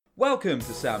Welcome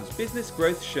to Sam's Business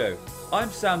Growth Show. I'm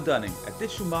Sam Dunning, a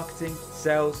digital marketing,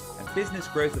 sales and business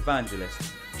growth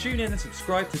evangelist. Tune in and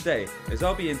subscribe today as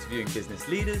I'll be interviewing business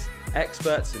leaders,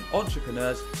 experts and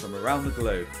entrepreneurs from around the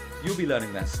globe. You'll be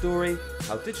learning their story,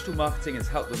 how digital marketing has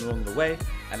helped them along the way,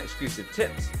 and exclusive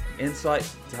tips and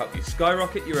insights to help you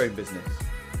skyrocket your own business.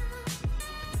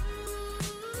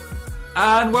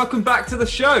 And welcome back to the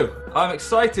show. I'm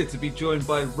excited to be joined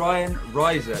by Ryan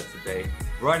Reiser today.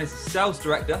 Ryan is a sales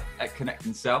director at Connect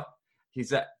and Sell.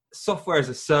 He's a software as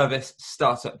a service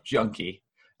startup junkie,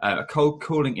 a cold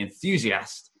calling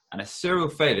enthusiast, and a serial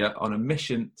failure on a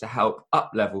mission to help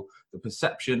up-level the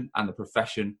perception and the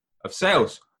profession of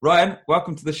sales. Ryan,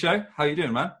 welcome to the show. How are you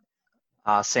doing, man?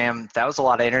 Sam, that was a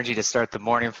lot of energy to start the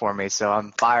morning for me, so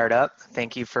I'm fired up.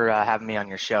 Thank you for having me on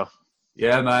your show.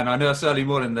 Yeah, man, I know it's early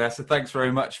morning there, so thanks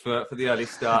very much for the early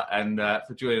start and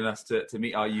for joining us to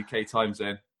meet our UK time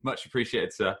zone. Much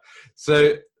appreciated, sir.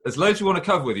 So there's loads we want to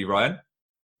cover with you, Ryan.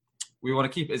 We want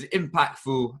to keep it as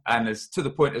impactful and as to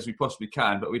the point as we possibly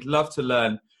can, but we'd love to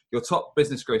learn your top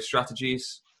business growth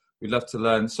strategies. We'd love to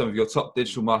learn some of your top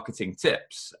digital marketing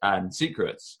tips and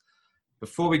secrets.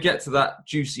 Before we get to that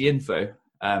juicy info,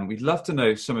 we'd love to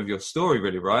know some of your story,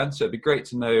 really, Ryan. So it'd be great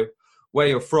to know where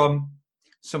you're from,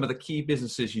 some of the key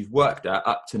businesses you've worked at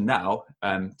up to now,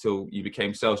 till you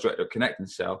became sales director at Connect and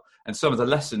Sell, and some of the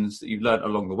lessons that you've learned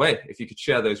along the way. If you could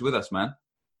share those with us, man.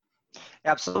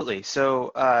 Absolutely.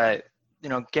 So,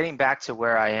 getting back to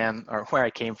where I am or where I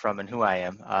came from and who I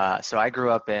am. So I grew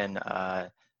up in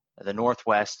the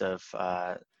northwest of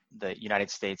the United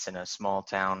States in a small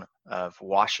town of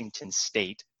Washington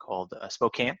State called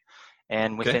Spokane.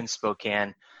 And within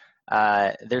Spokane,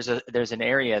 there's an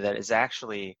area that is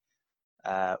actually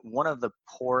one of the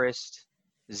poorest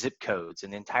zip codes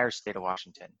in the entire state of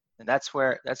Washington, and that's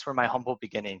where my humble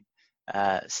beginning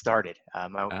started.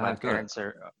 My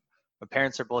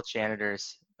parents are both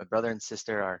janitors. My brother and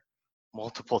sister are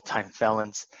multiple time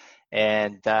felons,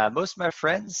 and most of my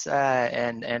friends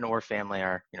and or family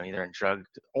are either in drug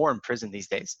or in prison these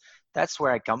days. That's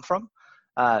where I come from.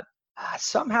 I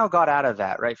somehow got out of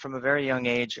that right from a very young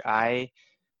age. I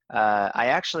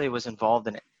actually was involved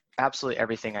in absolutely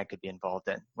everything I could be involved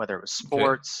in, whether it was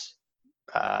sports,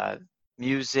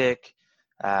 music,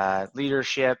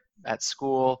 leadership at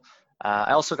school.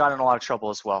 I also got in a lot of trouble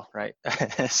as well, right?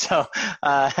 So,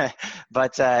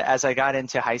 but as I got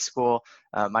into high school,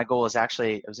 my goal was I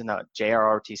was in the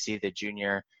JROTC, the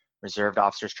Junior Reserve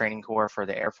Officers Training Corps for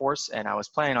the Air Force, and I was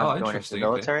planning on going into the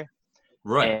military.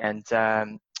 Right. And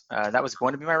that was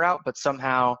going to be my route, but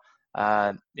somehow,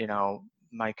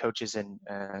 my coaches and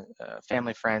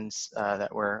family friends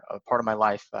that were a part of my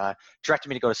life directed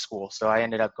me to go to school. So I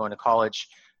ended up going to college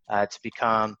to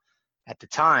become, at the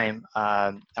time,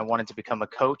 I wanted to become a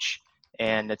coach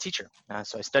and a teacher.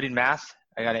 So I studied math.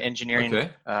 I got an engineering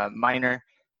minor.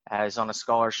 I was on a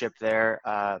scholarship there,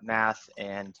 math,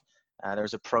 and there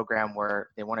was a program where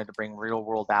they wanted to bring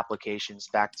real-world applications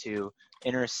back to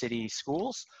inner-city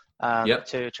schools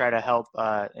to try to help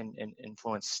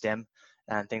influence STEM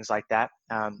and things like that.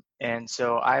 And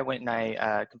so I went and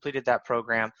I completed that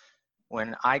program.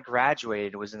 When I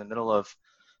graduated, it was in the middle of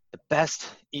the best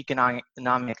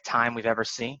economic time we've ever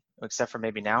seen, except for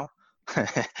maybe now,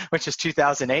 which is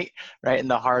 2008, right in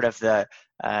the heart of the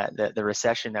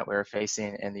recession that we were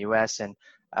facing in the U.S. And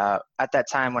at that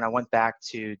time, when I went back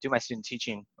to do my student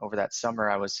teaching over that summer,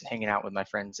 I was hanging out with my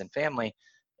friends and family,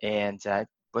 and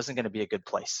wasn't going to be a good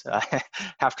place.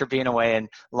 After being away in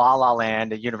La La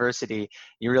Land at university,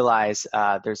 you realize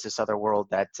there's this other world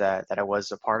that I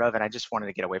was a part of, and I just wanted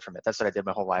to get away from it. That's what I did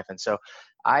my whole life. And so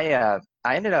I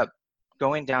ended up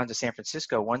going down to San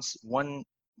Francisco one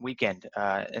weekend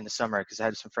in the summer because I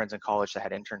had some friends in college that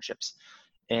had internships,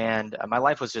 and my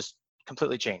life was just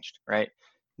completely changed. Right,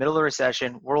 middle of the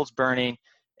recession, world's burning.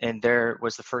 And there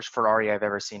was the first Ferrari I've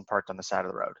ever seen parked on the side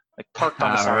of the road, like parked on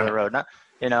the side of the road. Not,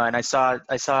 and I saw,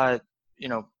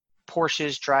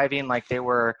 Porsches driving like they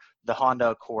were the Honda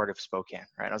Accord of Spokane,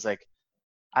 right? I was like,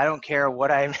 I don't care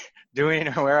what I'm doing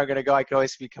or where I'm going to go. I could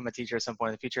always become a teacher at some point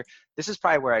in the future. This is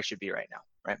probably where I should be right now,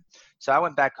 right? So I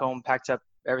went back home, packed up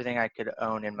everything I could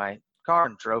own in my car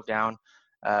and drove down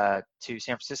to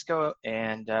San Francisco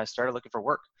and started looking for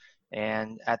work.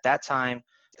 And at that time,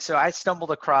 so I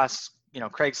stumbled across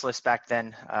Craigslist back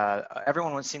then.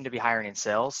 Everyone seemed to be hiring in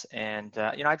sales. And,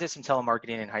 I did some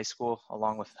telemarketing in high school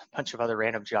along with a bunch of other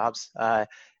random jobs.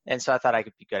 And so I thought I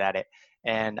could be good at it.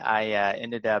 And I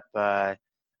ended up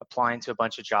applying to a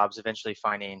bunch of jobs, eventually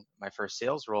finding my first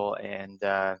sales role. And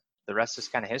the rest is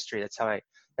kind of history. That's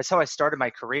how I started my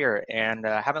career, and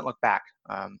I haven't looked back.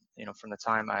 From the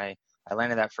time I I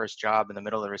landed that first job in the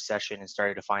middle of the recession and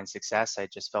started to find success. I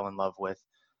just fell in love with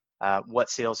what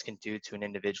sales can do to an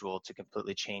individual to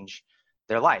completely change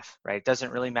their life, right? It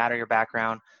doesn't really matter your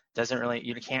background.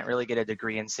 You can't really get a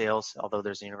degree in sales, although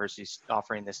there's universities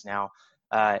offering this now.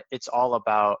 It's all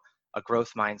about a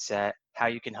growth mindset, how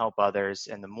you can help others.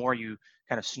 And the more you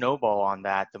kind of snowball on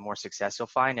that, the more success you'll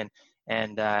find.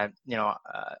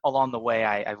 Along the way,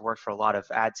 I've worked for a lot of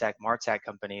ad tech, martech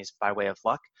companies by way of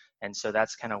luck. And so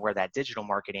that's kind of where that digital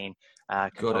marketing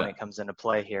component comes into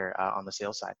play here on the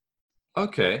sales side.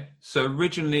 Okay. So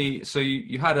originally,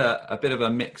 you had a bit of a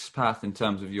mixed path in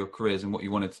terms of your careers and what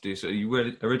you wanted to do. So you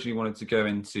originally wanted to go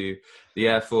into the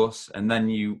Air Force, and then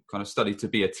you kind of studied to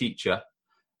be a teacher.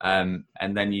 And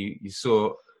then you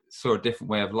saw a different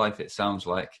way of life, it sounds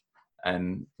like,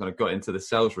 and kind of got into the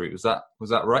sales route. Was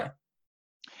that right?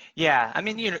 Yeah, I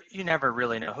mean, you never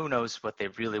really know. Who knows what they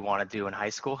really want to do in high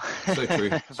school? So true.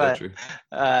 But, true.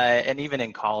 And even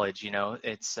in college,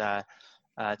 it's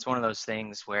one of those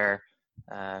things where,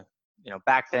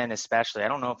 back then especially, I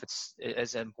don't know if it's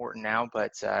as important now,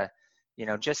 but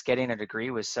just getting a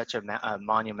degree was such a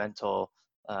monumental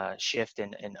shift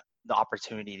in the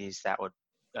opportunities that would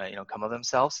come of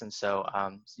themselves. And so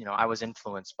I was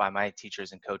influenced by my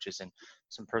teachers and coaches and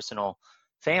some personal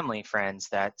family friends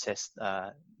that just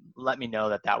let me know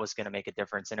that was going to make a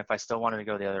difference. And if I still wanted to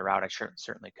go the other route, I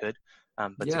certainly could.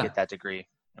 But to get that degree,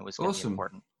 it was going to be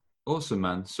important. Awesome,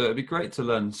 man. So it'd be great to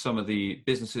learn some of the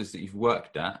businesses that you've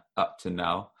worked at up to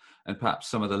now, and perhaps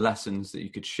some of the lessons that you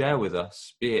could share with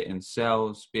us, be it in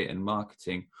sales, be it in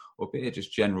marketing, or be it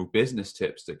just general business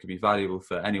tips that could be valuable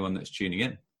for anyone that's tuning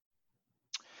in.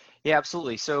 Yeah,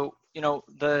 absolutely. So,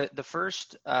 the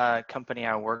first company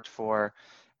I worked for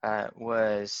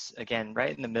was, again,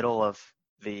 right in the middle of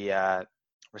the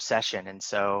recession. And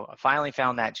so I finally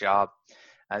found that job.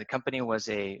 The company was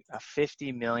a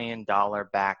 $50 million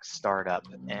backed startup,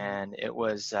 and it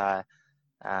was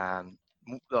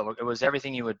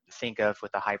everything you would think of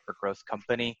with a hyper growth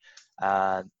company.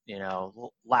 Loud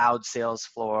sales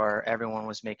floor, everyone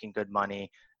was making good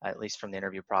money, at least from the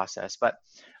interview process. But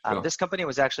this company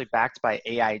was actually backed by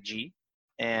AIG,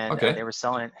 and they were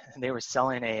selling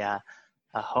an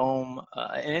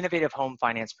innovative home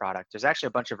finance product. There's actually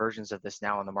a bunch of versions of this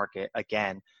now on the market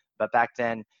again, but back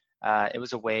then it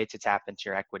was a way to tap into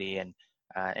your equity and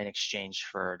in exchange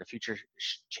for the future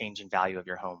change in value of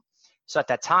your home. So at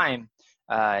that time,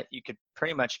 you could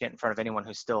pretty much get in front of anyone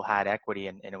who still had equity,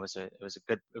 and it was a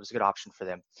good option for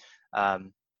them.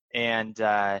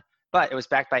 But it was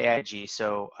backed by AIG.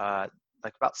 So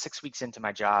like about 6 weeks into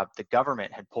my job, the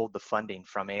government had pulled the funding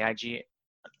from AIG.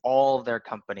 All of their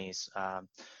companies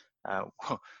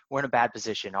were in a bad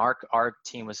position. Our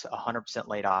team was 100%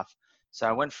 laid off. So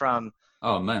I went from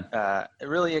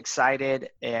really excited,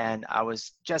 and I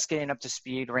was just getting up to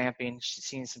speed, ramping,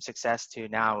 seeing some success, to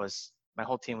now my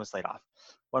whole team was laid off.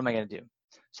 What am I going to do?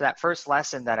 So that first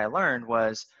lesson that I learned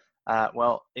was,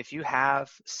 if you have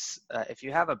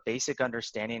a basic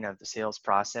understanding of the sales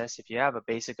process, if you have a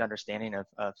basic understanding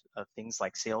of things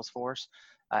like Salesforce,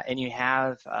 and you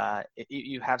have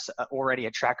already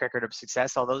a track record of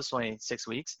success, although it's only 6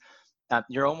 weeks,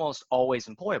 you're almost always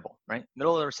employable, right?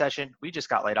 Middle of the recession, we just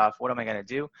got laid off. What am I going to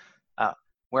do?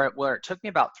 Where it took me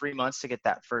about 3 months to get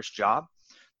that first job,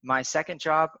 my second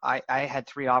job, I had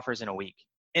 3 offers in a week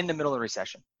in the middle of the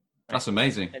recession. Right? That's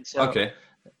amazing. And so,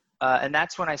 and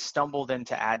that's when I stumbled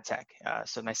into ad tech.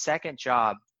 So my second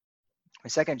job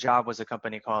was a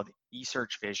company called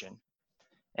eSearch Vision.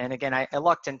 And again, I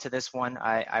lucked into this one.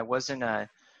 I wasn't a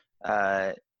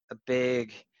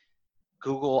big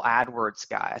Google AdWords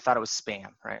guy. I thought it was spam,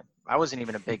 right? I wasn't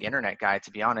even a big internet guy, to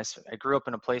be honest. I grew up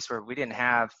in a place where we didn't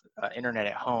have internet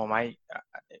at home. I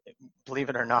believe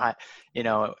it or not,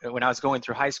 when I was going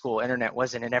through high school, internet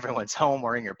wasn't in everyone's home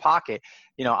or in your pocket.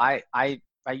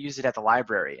 I used it at the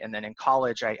library, and then in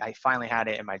college, I finally had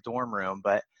it in my dorm room,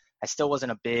 but I still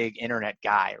wasn't a big internet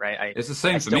guy, right? It's the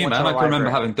same for me, man. I can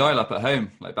remember having dial-up at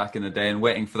home, like back in the day, and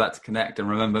waiting for that to connect, and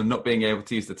remember not being able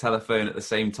to use the telephone at the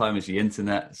same time as the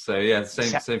internet. So yeah,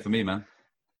 same for me, man.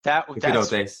 The good old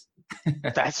days.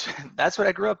 that's what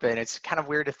I grew up in. It's kind of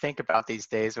weird to think about these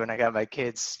days when I got my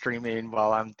kids streaming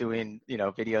while I'm doing,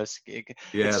 videos.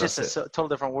 It's just a total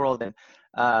different world.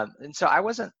 And so I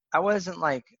wasn't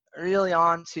like really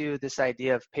on to this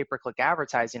idea of pay-per-click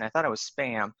advertising. I thought it was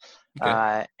spam.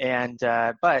 But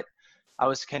I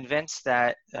was convinced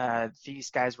that these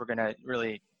guys were going to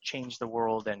really change the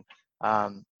world. And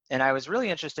I was really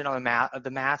interested on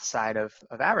the math side of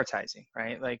advertising,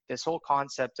 right? Like this whole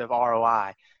concept of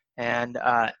ROI. And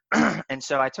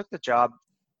so I took the job.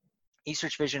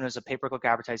 eSearch Vision was a pay-per-click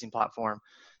advertising platform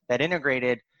that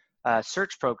integrated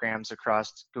search programs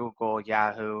across Google,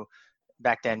 Yahoo.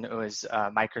 Back then it was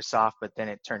Microsoft, but then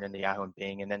it turned into Yahoo and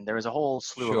Bing. And then there was a whole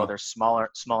slew of other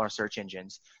smaller search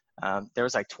engines. There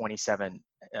was like 27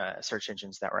 search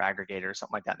engines that were aggregated or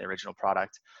something like that in the original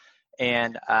product.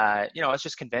 And, I was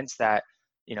just convinced that,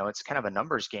 it's kind of a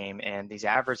numbers game, and these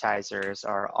advertisers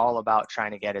are all about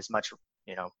trying to get as much,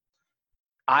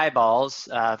 eyeballs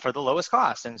for the lowest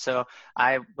cost. And so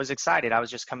I was excited. I was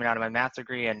just coming out of my math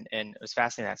degree and it was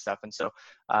fascinating, that stuff. And so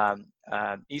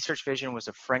eSearch Vision was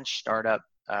a French startup,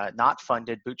 not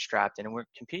funded, bootstrapped, and we're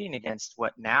competing against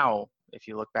what now, if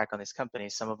you look back on these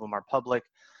companies, some of them are public.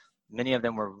 Many of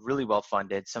them were really well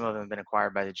funded. Some of them have been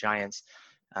acquired by the giants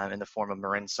in the form of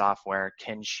Marin Software,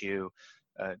 Kensho,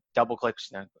 DoubleClick,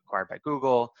 acquired by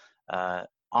Google,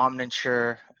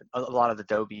 Omniture, a lot of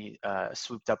Adobe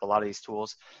swooped up a lot of these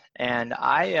tools. And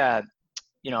I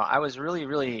was really,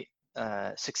 really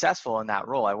successful in that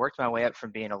role. I worked my way up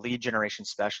from being a lead generation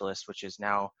specialist, which is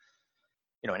now,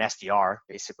 an SDR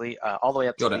basically, all the way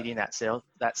up to leading that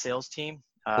sales team.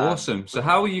 Awesome. So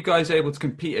how were you guys able to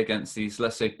compete against these,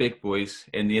 let's say, big boys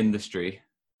in the industry?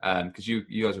 Because you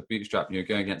guys were bootstrapped and you're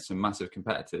going against some massive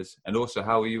competitors. And also,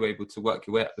 how were you able to work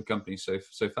your way up the company so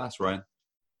fast, Ryan?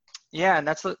 Yeah, and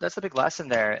that's the big lesson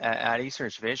there at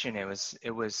eSearch Vision. It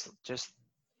was just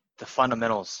the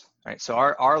fundamentals, right? So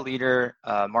our leader,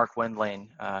 Mark Wendlane,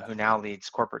 who now leads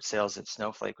corporate sales at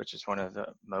Snowflake, which is one of the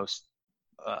most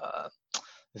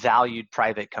valued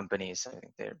private companies. I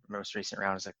think their most recent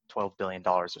round is like $12 billion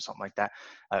or something like that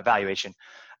valuation.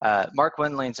 Mark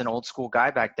Wendlane's an old school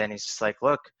guy back then. He's just like,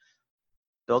 look,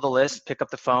 build a list, pick up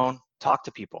the phone, talk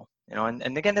to people,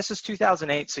 and again, this was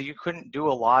 2008. So you couldn't do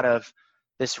a lot of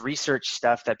this research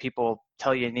stuff that people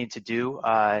tell you need to do.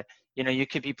 You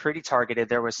could be pretty targeted.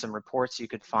 There was some reports you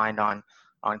could find on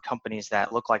companies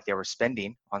that looked like they were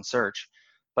spending on search,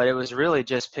 but it was really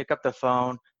just pick up the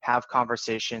phone, have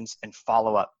conversations, and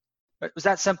follow up. It was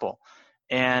that simple.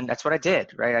 And that's what I did,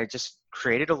 right? I just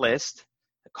created a list,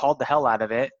 I called the hell out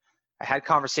of it. I had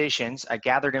conversations, I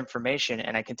gathered information,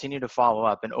 and I continued to follow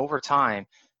up. And over time,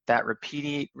 that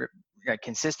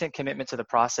consistent commitment to the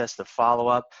process, the follow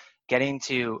up, getting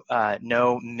to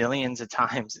know millions of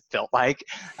times, it felt like,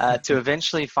 to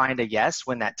eventually find a yes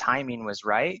when that timing was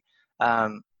right,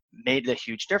 made a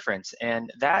huge difference.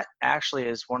 And that actually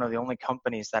is one of the only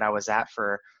companies that I was at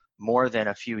for more than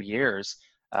a few years,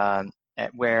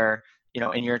 where,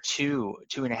 in year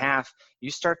 2.5, you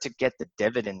start to get the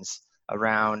dividends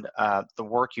around the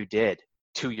work you did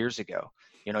 2 years ago.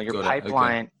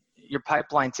 Your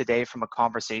pipeline today from a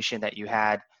conversation that you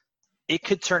had, it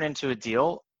could turn into a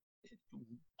deal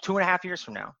 2.5 years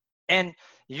from now. And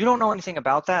you don't know anything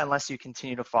about that unless you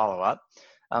continue to follow up.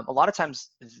 A lot of times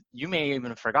you may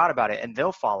even forgot about it and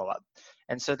they'll follow up.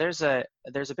 And so there's a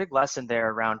big lesson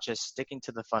there around just sticking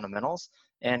to the fundamentals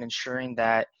and ensuring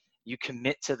that you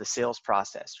commit to the sales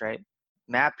process, right?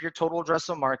 Map your total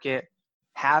addressable market,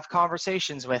 have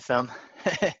conversations with them,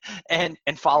 and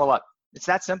follow up. It's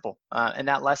that simple. And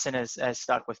that lesson has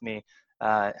stuck with me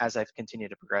as I've continued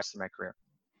to progress in my career.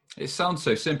 It sounds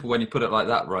so simple when you put it like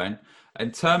that, Ryan.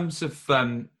 In terms of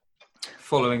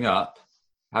following up,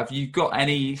 have you got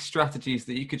any strategies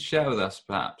that you could share with us,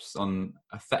 perhaps, on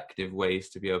effective ways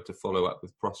to be able to follow up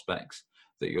with prospects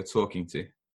that you're talking to?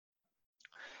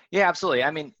 Yeah, absolutely.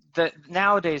 I mean,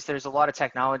 nowadays there's a lot of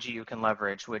technology you can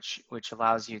leverage, which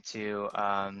allows you to,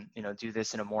 do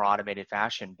this in a more automated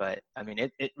fashion. But I mean,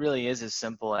 it really is as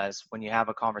simple as when you have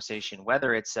a conversation,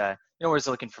 whether it's, we're just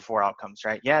looking for 4 outcomes,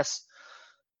 right? Yes,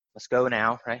 let's go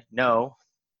now, right? No,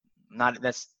 not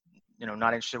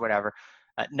interested, whatever.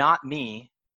 Not me.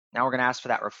 Now we're going to ask for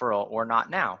that referral, or not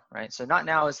now, right? So not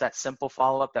now is that simple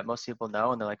follow-up that most people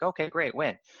know, and they're like, okay, great,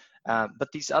 win. But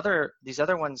these other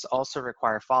ones also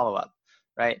require follow-up,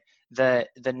 right? The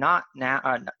not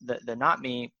now, the not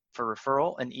me for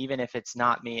referral, and even if it's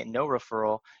not me and no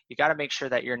referral, you got to make sure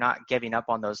that you're not giving up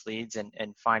on those leads and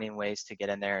finding ways to get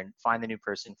in there and find the new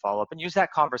person, follow up, and use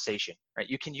that conversation, right?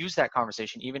 You can use that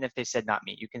conversation even if they said not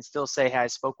me. You can still say, hey, I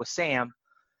spoke with Sam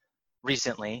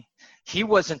recently. He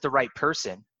wasn't the right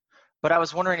person, but I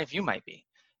was wondering if you might be.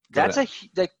 That's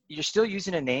you're still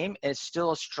using a name, and it's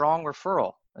still a strong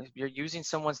referral. You're using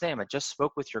someone's name. I just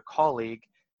spoke with your colleague.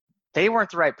 They weren't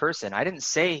the right person. I didn't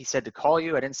say he said to call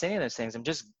you. I didn't say any of those things. I'm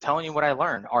just telling you what I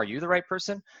learned. Are you the right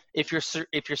person? If you're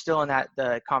still in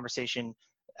that conversation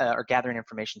or gathering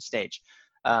information stage.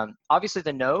 Obviously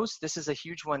the no's, this is a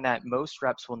huge one that most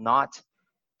reps will not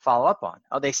follow up on.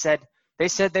 Oh, they said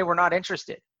they were not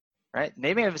interested, right?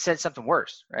 They may have said something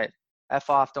worse, right? F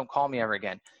off, don't call me ever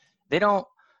again. They don't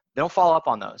They don't follow up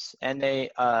on those, and they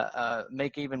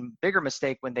make even bigger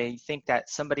mistake when they think that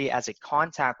somebody as a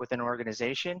contact within an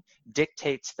organization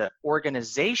dictates the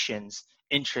organization's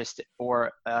interest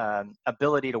or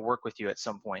ability to work with you at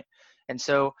some point. And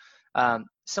so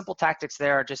simple tactics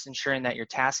there are just ensuring that you're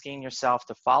tasking yourself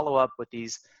to follow up with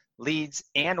these leads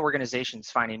and organizations,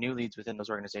 finding new leads within those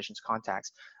organizations'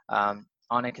 contacts on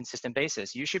a consistent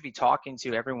basis. You should be talking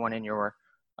to everyone in your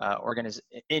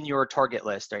in your target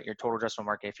list, right? Your total addressable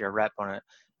market, if you're a rep on it,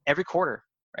 every quarter,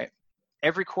 right?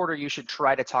 Every quarter you should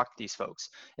try to talk to these folks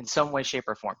in some way, shape,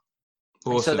 or form.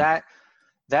 Awesome. So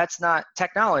that's not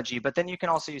technology, but then you can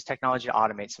also use technology to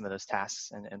automate some of those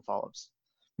tasks and follow-ups.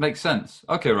 Makes sense.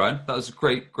 Okay, Ryan, that was a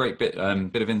great bit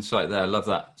of insight there. I love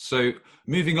that. So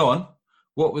moving on,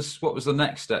 what was the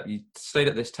next step? You stayed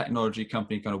at this technology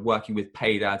company, kind of working with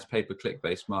paid ads, pay-per-click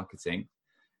based marketing.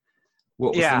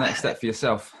 What was the next step for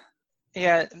yourself?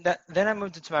 Yeah, then I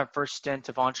moved into my first stint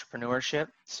of entrepreneurship.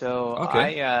 So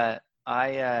okay.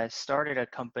 I started a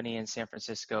company in San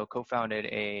Francisco, co-founded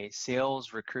a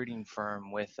sales recruiting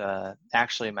firm with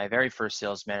actually my very first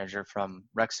sales manager from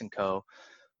Rex & Co.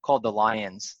 called The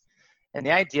Lions. And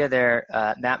the idea there,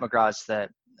 Matt McGrath, that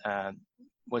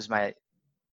was my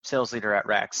sales leader at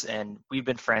Rex, and we've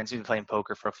been friends. We've been playing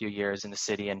poker for a few years in the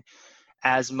city, and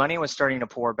as money was starting to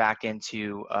pour back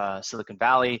into Silicon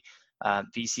Valley,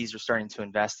 VCs were starting to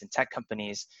invest in tech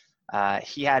companies.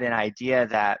 He had an idea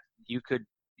that you could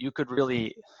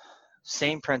really,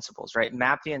 same principles, right?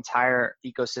 Map the entire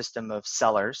ecosystem of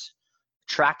sellers,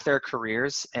 track their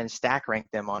careers, and stack rank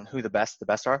them on who the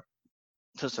best are.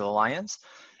 So the Lions,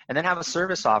 and then have a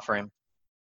service offering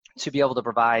to be able to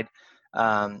provide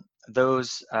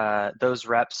those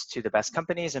reps to the best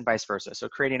companies and vice versa. So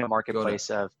creating a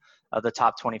marketplace of the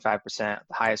top 25%, the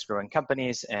highest growing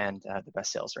companies, and the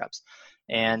best sales reps.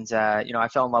 And I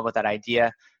fell in love with that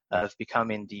idea of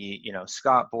becoming the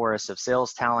Scott Boras of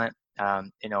sales talent.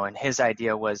 And his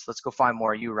idea was, let's go find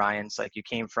more of you, Ryan. It's like you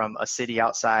came from a city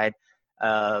outside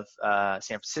of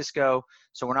San Francisco,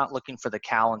 so we're not looking for the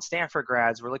Cal and Stanford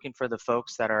grads. We're looking for the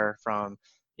folks that are from,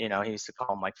 he used to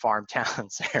call them like farm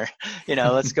towns.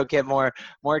 Let's go get more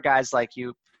guys like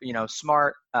you,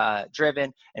 smart,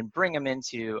 driven, and bring them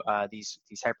into these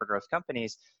hyper growth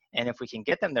companies. And if we can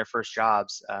get them their first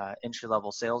jobs, entry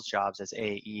level sales jobs as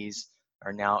AEs,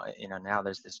 or now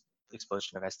there's this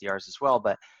explosion of SDRs as well,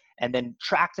 and then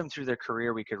track them through their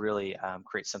career, we could really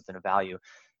create something of value.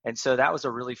 And so that was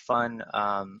a really fun,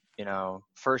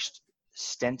 first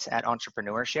stint at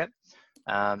entrepreneurship.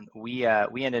 We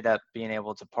ended up being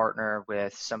able to partner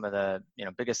with some of the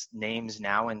biggest names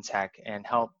now in tech and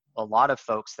help a lot of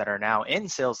folks that are now in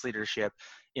sales leadership,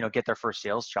 get their first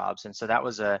sales jobs. And so that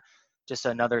was just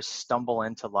another stumble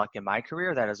into luck in my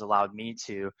career that has allowed me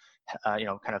to,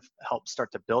 kind of help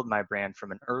start to build my brand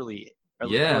from an early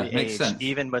age, sense.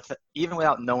 even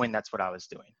without knowing that's what I was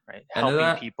doing, right?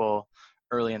 Helping people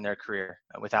early in their career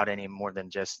without any more than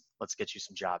just, let's get you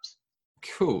some jobs.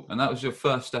 Cool. And that was your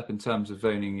first step in terms of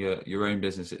owning your own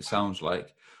business, it sounds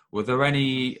like. Were there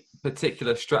any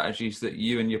particular strategies that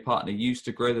you and your partner used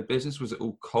to grow the business? Was it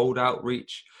all cold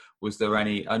outreach? Was there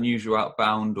any unusual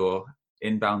outbound or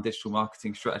inbound digital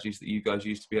marketing strategies that you guys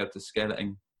used to be able to scale it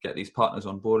and get these partners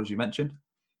on board, as you mentioned?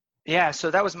 Yeah, so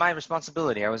that was my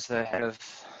responsibility. I was the head of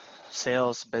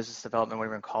sales, business development,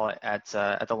 whatever you call it, at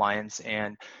the Lions.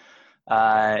 And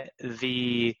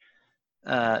the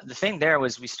thing there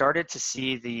was we started to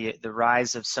see the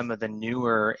rise of some of the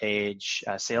newer age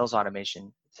sales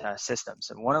automation systems.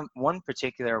 And one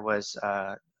particular was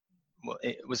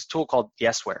it was a tool called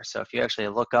Yesware. So if you actually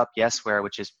look up Yesware,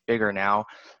 which is bigger now,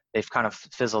 they've kind of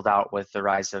fizzled out with the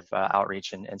rise of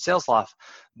outreach and SalesLoft.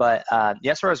 But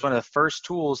Yesware is one of the first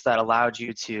tools that allowed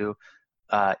you to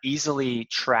easily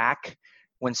track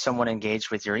when someone engaged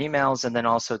with your emails, and then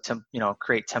also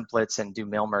create templates and do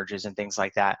mail merges and things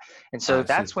like that. And so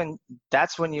that's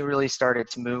when you really started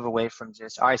to move away from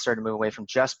I started to move away from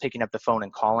just picking up the phone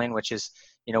and calling, which is,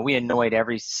 we annoyed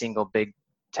every single big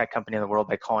tech company in the world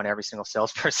by calling every single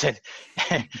salesperson.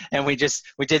 And we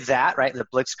did that, right? The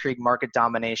blitzkrieg market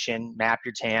domination, map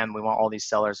your TAM. We want all these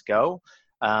sellers go.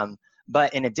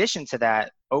 But in addition to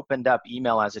that, opened up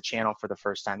email as a channel for the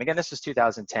first time. Again, this was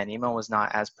 2010. Email was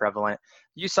not as prevalent.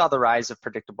 You saw the rise of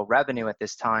predictable revenue at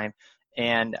this time.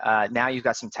 And now you've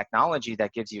got some technology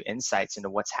that gives you insights into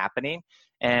what's happening.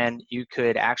 And you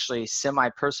could actually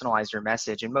semi-personalize your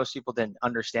message. And most people didn't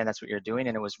understand that's what you're doing.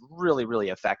 And it was really, really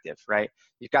effective, right?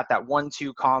 You've got that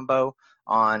 1-2 combo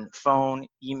on phone,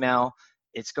 email.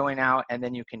 It's going out, and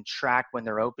then you can track when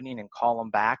they're opening and call them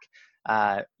back.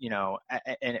 And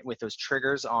with those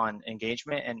triggers on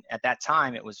engagement. And at that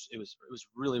time, it was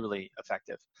really, really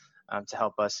effective. to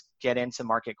help us get into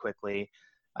market quickly,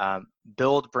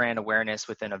 build brand awareness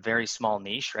within a very small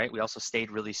niche, right? We also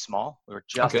stayed really small. We were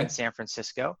just in San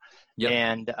Francisco, Yep.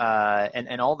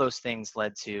 and all those things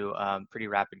led to pretty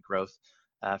rapid growth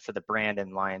for the brand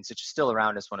and Lions, which is still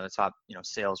around as one of the top,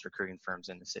 sales recruiting firms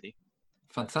in the city.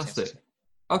 Fantastic.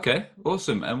 Okay,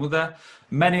 awesome. And were there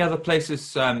many other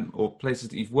places or places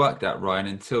that you've worked at, Ryan,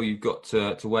 until you got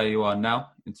to where you are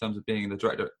now in terms of being the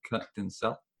director at Connect and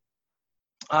Sell?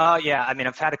 Yeah, I mean,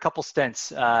 I've had a couple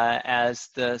stints as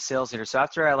the sales leader. So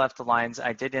after I left the Lions,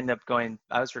 I did end up I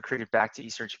was recruited back to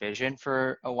eSearch Vision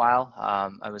for a while.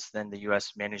 I was then the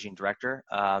U.S. managing director.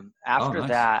 After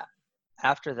that,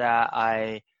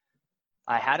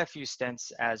 I had a few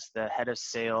stints as the head of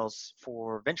sales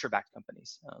for venture-backed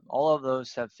companies. All of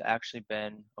those have actually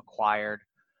been acquired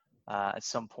at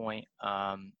some point,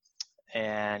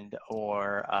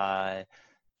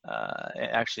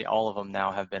 actually all of them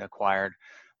now have been acquired.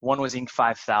 One was Inc.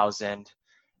 5000,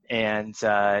 and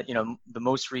the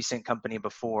most recent company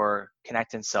before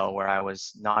Connect and Sell, where I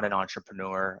was not an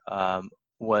entrepreneur,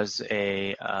 was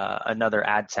another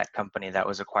ad tech company that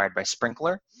was acquired by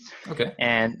Sprinklr. Okay.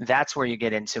 And that's where you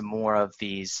get into more of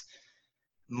these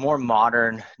more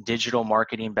modern digital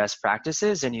marketing best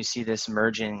practices, and you see this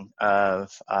merging of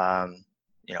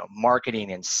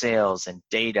marketing and sales and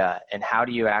data, and how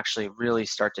do you actually really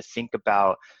start to think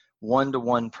about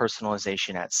one-to-one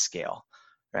personalization at scale,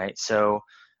 right? So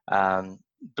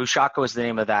Bushaka was the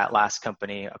name of that last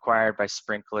company, acquired by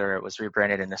Sprinklr. It was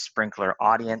rebranded into Sprinklr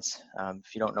Audience.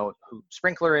 If you don't know who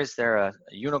Sprinklr is, they're a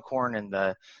unicorn in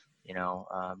the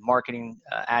marketing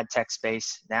ad tech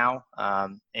space now,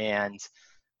 and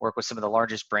work with some of the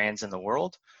largest brands in the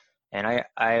world. And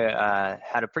I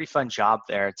had a pretty fun job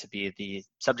there to be the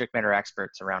subject matter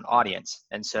experts around audience.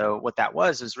 And so what that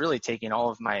was really taking all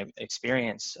of my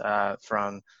experience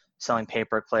from selling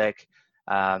pay-per-click,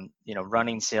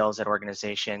 running sales at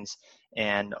organizations,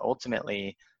 and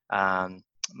ultimately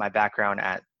my background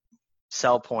at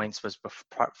Sell Points was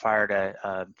prior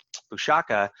to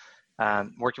Bushaka,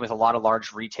 working with a lot of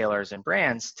large retailers and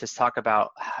brands to talk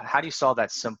about how do you solve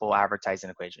that simple advertising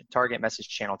equation: target, message,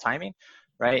 channel, timing,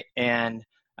 right? And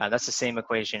that's the same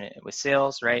equation with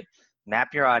sales, right?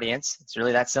 Map your audience. It's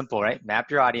really that simple, right?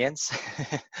 Map your audience.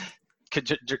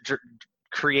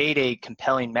 Create a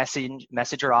compelling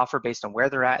message or offer based on where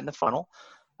they're at in the funnel.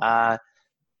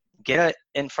 Get it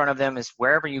in front of them as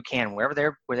wherever you can, wherever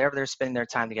they're spending their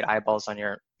time to get eyeballs on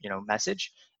your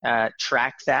message.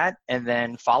 Track that, and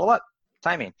then follow up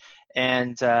timing.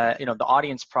 And the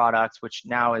audience product, which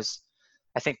now is,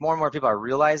 I think more and more people are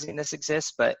realizing this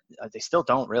exists, but they still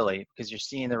don't really, because you're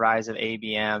seeing the rise of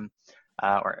ABM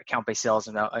or account-based sales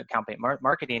and account-based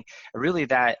marketing. Really,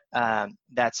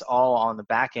 that's all on the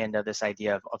back end of this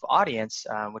idea of audience,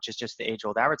 which is just the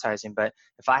age-old advertising. But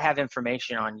if I have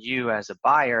information on you as a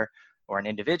buyer or an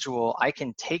individual, I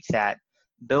can take that,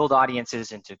 build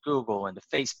audiences into Google, into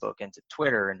Facebook, into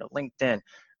Twitter, into LinkedIn,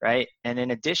 right? And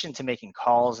in addition to making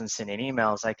calls and sending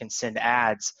emails, I can send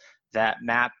ads that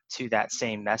map to that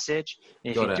same message.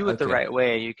 And if you do it the right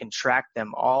way, you can track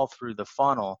them all through the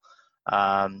funnel,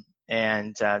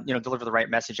 and deliver the right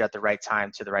message at the right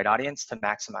time to the right audience to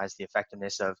maximize the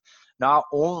effectiveness of not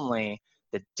only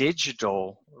the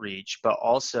digital reach, but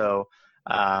also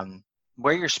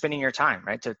where you're spending your time,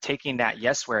 right? So taking that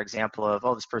Yesware example of,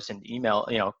 this person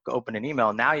open an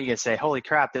email. Now you can say, holy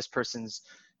crap, this person's,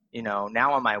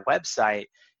 now on my website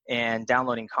and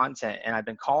downloading content. And I've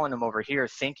been calling them over here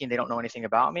thinking they don't know anything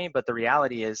about me. But the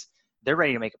reality is they're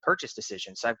ready to make a purchase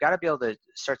decision. So I've got to be able to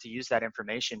start to use that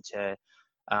information to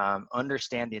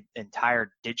understand the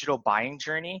entire digital buying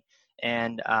journey.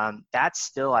 And that's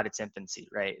still at its infancy,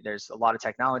 right? There's a lot of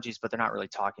technologies, but they're not really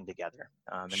talking together.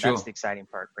 And that's the exciting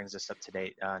part. Brings us up to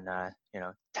date on,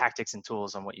 tactics and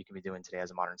tools on what you can be doing today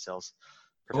as a modern sales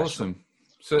professional. Awesome.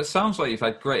 So it sounds like you've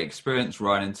had great experience,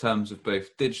 Ryan, in terms of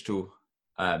both digital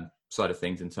side of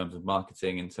things, in terms of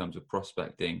marketing, in terms of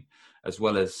prospecting, as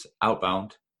well as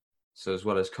outbound. So as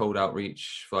well as cold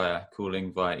outreach via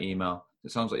calling, via email.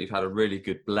 It sounds like you've had a really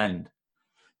good blend.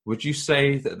 Would you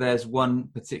say that there's one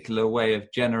particular way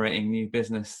of generating new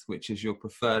business which is your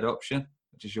preferred option,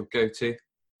 which is your go-to?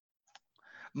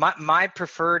 My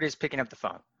preferred is picking up the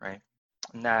phone, right?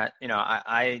 And that,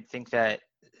 I think that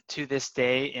to this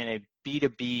day, in a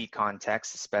B2B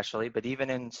context especially, but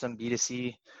even in some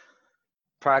B2C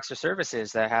products or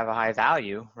services that have a high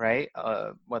value, right?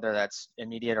 Whether that's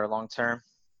immediate or long-term,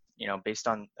 based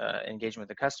on engagement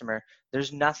with the customer,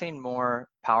 there's nothing more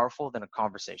powerful than a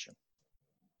conversation.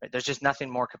 Right? There's just nothing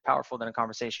more powerful than a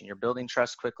conversation. You're building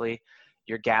trust quickly.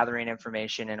 You're gathering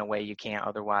information in a way you can't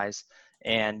otherwise.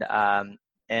 And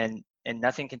and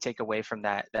nothing can take away from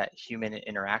that human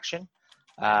interaction.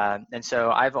 And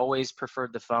so I've always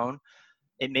preferred the phone.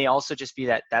 It may also just be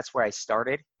that that's where I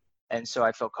started, and so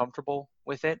I feel comfortable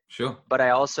with it. Sure. But I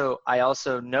also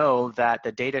know that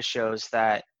the data shows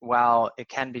that while it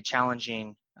can be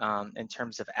challenging in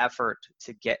terms of effort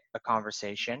to get a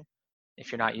conversation,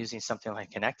 if you're not using something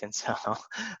like Connect and Sell,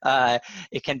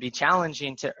 it can be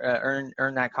challenging to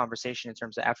earn that conversation in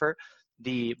terms of effort.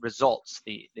 The results,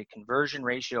 the conversion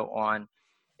ratio on,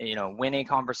 when a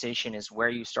conversation is where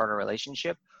you start a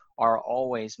relationship, are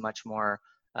always much more,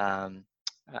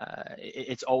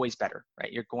 it's always better,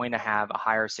 right? You're going to have a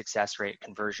higher success rate,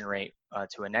 conversion rate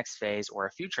to a next phase or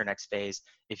a future next phase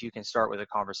if you can start with a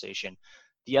conversation.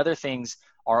 The other things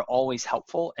are always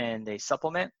helpful and they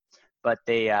supplement, but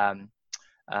they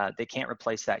can't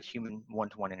replace that human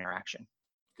one-to-one interaction.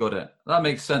 Got it. That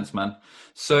makes sense, man.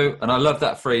 So, and I love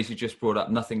that phrase you just brought up,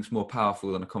 nothing's more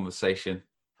powerful than a conversation.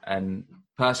 And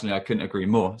personally, I couldn't agree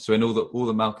more. So in all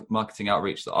the marketing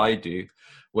outreach that I do,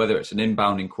 whether it's an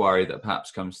inbound inquiry that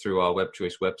perhaps comes through our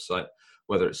WebChoice website,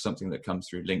 whether it's something that comes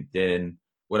through LinkedIn,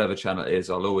 whatever channel it is,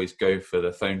 I'll always go for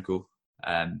the phone call.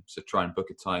 So try and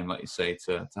book a time, like you say,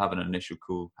 to have an initial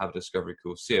call, have a discovery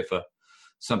call, see if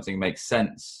something makes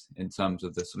sense in terms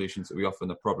of the solutions that we offer and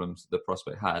the problems that the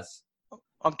prospect has.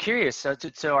 I'm curious.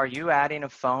 So are you adding a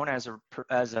phone as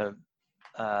a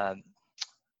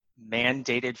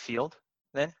mandated field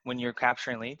then when you're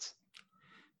capturing leads?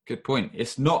 Good point.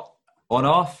 It's not on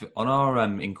our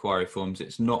inquiry forms.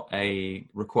 It's not a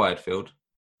required field.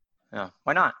 Yeah.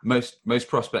 Why not? Most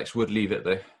prospects would leave it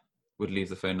though. Would leave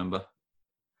the phone number.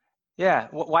 Yeah.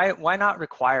 Why not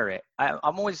require it?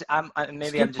 I'm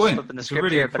maybe I'm just flipping the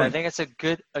script here, but I think it's a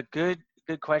good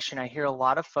question. I hear a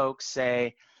lot of folks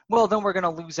say, well, then we're going to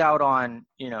lose out on,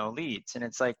 leads. And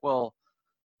it's like, well,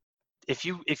 if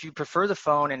you prefer the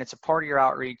phone and it's a part of your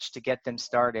outreach to get them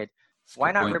started,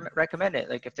 why not recommend it?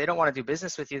 Like if they don't want to do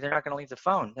business with you, they're not going to leave the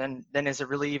phone. Then is it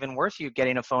really even worth you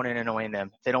getting a phone and annoying them?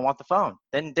 If they don't want the phone,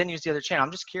 then use the other channel.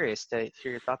 I'm just curious to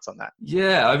hear your thoughts on that.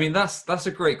 Yeah, I mean, that's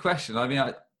a great question. I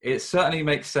mean, it certainly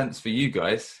makes sense for you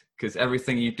guys because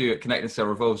everything you do at Connect and Sell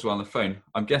revolves around the phone.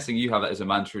 I'm guessing you have it as a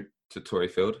mandatory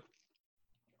field.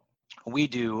 We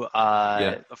do,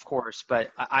 of course,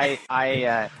 but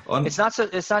it's not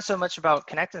so much about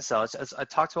Connect and Sell. I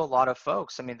talk to a lot of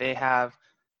folks. I mean,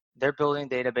 they're building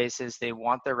databases. They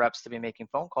want their reps to be making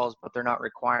phone calls, but they're not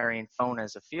requiring phone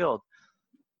as a field.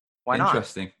 Why not?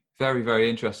 Interesting. Very,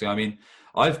 very interesting. I mean,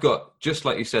 I've got, just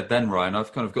like you said then, Ryan,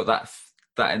 I've kind of got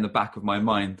that in the back of my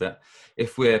mind that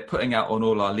if we're putting out on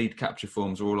all our lead capture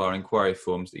forms or all our inquiry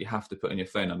forms that you have to put in your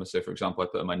phone number. So for example, I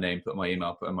put in my name, put in my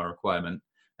email, put in my requirement,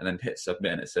 and then hit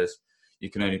submit, and it says you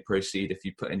can only proceed if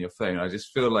you put in your phone. I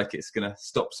just feel like it's going to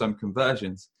stop some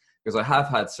conversions because I have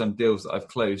had some deals that I've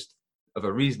closed of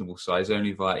a reasonable size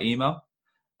only via email.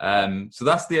 So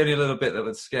that's the only little bit that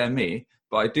would scare me.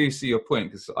 But I do see your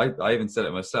point because I even said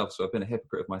it myself. So I've been a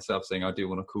hypocrite of myself saying I do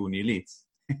want to call new leads.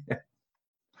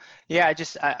 Yeah,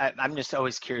 I'm just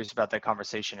always curious about that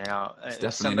conversation. It's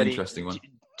definitely an interesting one.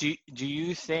 Do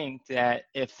you think that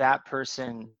if that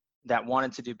person that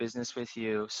wanted to do business with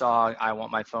you saw I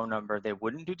want my phone number, they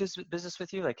wouldn't do business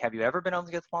with you? Like, have you ever been able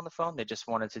to get them on the phone? They just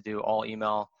wanted to do all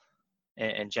email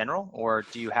in general, or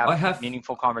do you have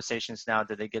meaningful conversations now?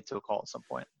 Did they get to a call at some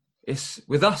point? It's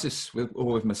with us, or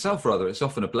with myself rather. It's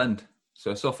often a blend.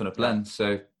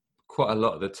 So quite a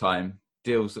lot of the time,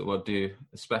 deals that we'll do,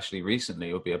 especially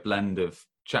recently, will be a blend of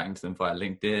chatting to them via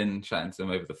LinkedIn, chatting to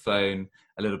them over the phone,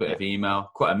 a little bit of email,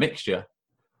 quite a mixture.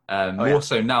 More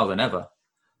so now than ever.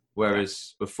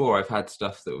 Whereas before I've had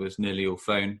stuff that was nearly all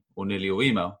phone or nearly all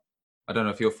email. I don't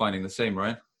know if you're finding the same,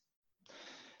 Ryan.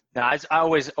 No, I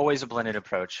always a blended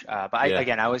approach. But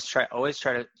I always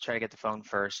try to get the phone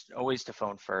first, always the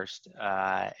phone first.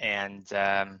 And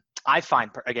I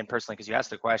find, again, personally, because you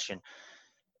asked the question,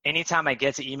 anytime I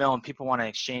get to email and people want to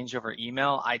exchange over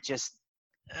email,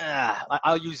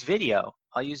 I'll use video.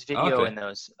 I'll use video in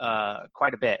those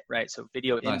quite a bit, right? So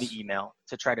video in the email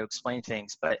to try to explain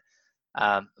things. But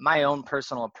my own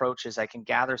personal approach is I can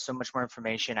gather so much more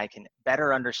information. I can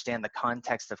better understand the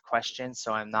context of questions,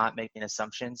 so I'm not making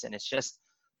assumptions, and it's just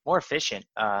more efficient,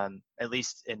 at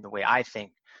least in the way I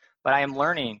think. But I am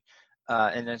learning,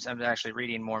 and I'm actually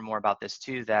reading more and more about this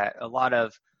too, that a lot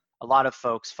of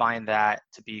folks find that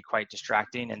to be quite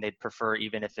distracting, and they'd prefer,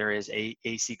 even if there is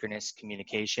asynchronous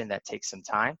communication, that takes some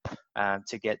time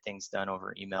to get things done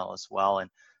over email as well. And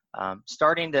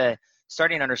starting to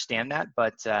understand that,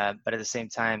 but at the same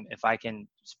time, if I can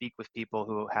speak with people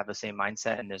who have the same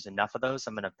mindset and there's enough of those,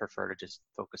 I'm going to prefer to just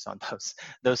focus on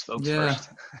those folks Yeah. first.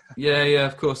 Yeah,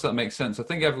 of course, that makes sense. I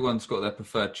think everyone's got their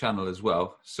preferred channel as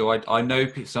well. So I know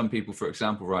some people, for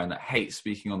example, Ryan, that hate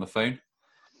speaking on the phone.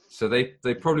 So they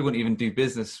probably wouldn't even do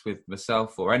business with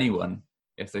myself or anyone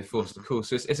if they forced the call.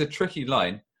 So it's a tricky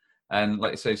line. And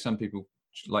like I say, some people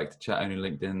like to chat only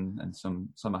LinkedIn, and some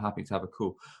are happy to have a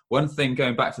call. One thing,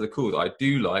 going back to the call, that I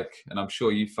do like, and I'm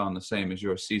sure you found the same as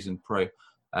you're a seasoned pro,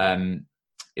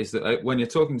 is that when you're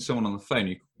talking to someone on the phone,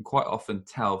 you can quite often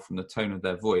tell from the tone of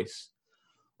their voice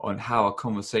on how a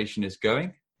conversation is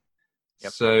going.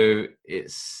 Yep. So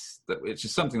it's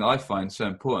just something that I find so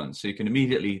important. So you can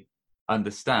immediately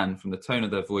understand from the tone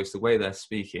of their voice, the way they're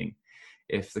speaking,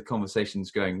 if the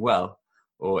conversation's going well,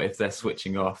 or if they're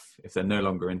switching off, if they're no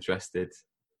longer interested.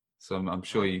 So I'm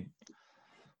sure you...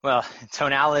 Well,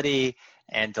 tonality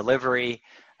and delivery,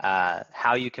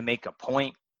 how you can make a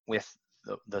point with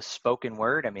the spoken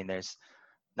word. I mean, there's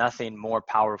nothing more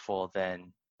powerful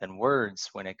than words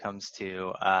when it comes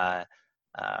to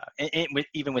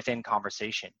even within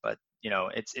conversation. But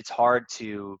it's hard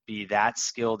to be that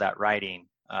skilled at writing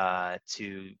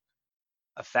to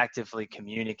effectively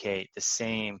communicate the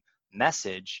same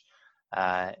message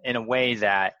in a way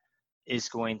that is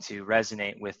going to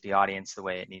resonate with the audience the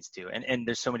way it needs to. And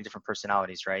there's so many different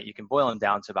personalities, right? You can boil them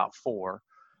down to about 4,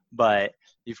 but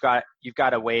you've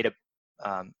got a way to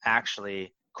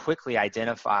actually quickly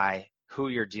identify who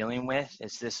you're dealing with.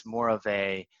 Is this more of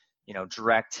a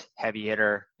direct heavy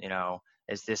hitter?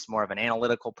 Is this more of an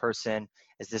analytical person?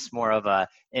 Is this more of a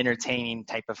entertaining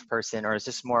type of person? Or is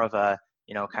this more of a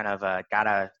kind of a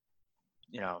gotta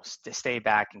stay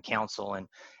back and counsel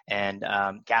and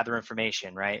gather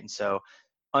information, right? And so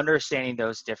understanding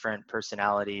those different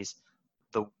personalities,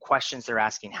 the questions they're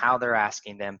asking, how they're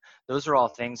asking them, those are all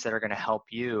things that are going to help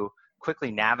you quickly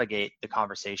navigate the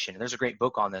conversation. And there's a great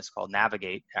book on this called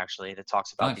Navigate, actually, that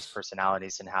talks about these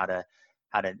personalities and how to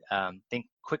think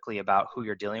quickly about who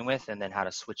you're dealing with, and then how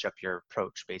to switch up your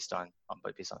approach based on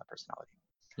that personality.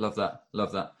 Love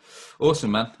that.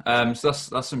 Awesome, man. So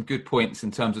that's some good points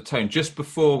in terms of tone. Just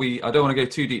before I don't want to go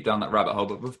too deep down that rabbit hole,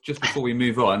 but just before we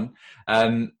move on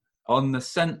the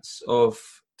sense of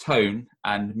tone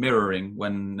and mirroring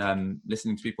when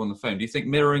listening to people on the phone, do you think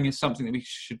mirroring is something that we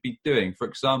should be doing? For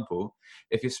example,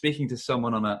 if you're speaking to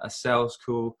someone on a sales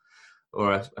call,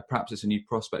 or perhaps it's a new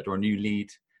prospect or a new lead,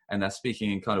 and they're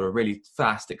speaking in kind of a really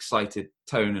fast, excited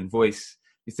tone and voice,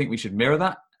 you think we should mirror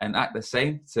that and act the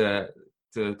same to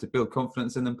build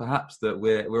confidence in them, perhaps, that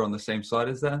we're on the same side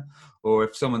as them? Or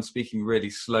if someone's speaking really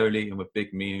slowly and with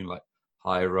big meaning, like,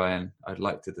 "Hi, Ryan, I'd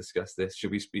like to discuss this,"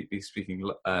 should we be speaking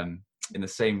in the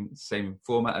same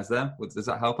format as them? Does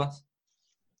that help us?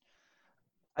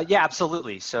 Yeah,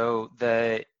 absolutely. So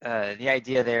the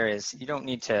idea there is you don't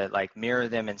need to mirror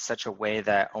them in such a way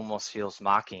that almost feels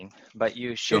mocking, but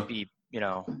you should be,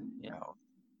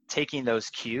 taking those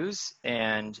cues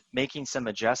and making some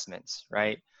adjustments,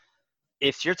 right?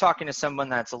 If you're talking to someone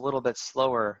that's a little bit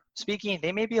slower speaking,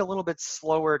 they may be a little bit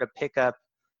slower to pick up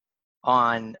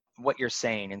on what you're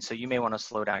saying, and so you may want to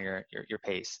slow down your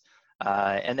pace.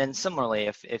 And then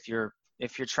similarly, if you're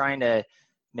trying to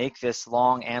make this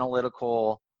long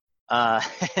analytical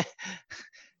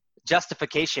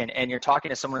justification, and you're talking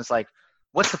to someone who's like,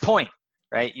 "What's the point?"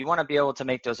 Right? You want to be able to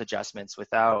make those adjustments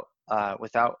without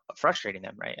frustrating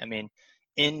them, right? I mean,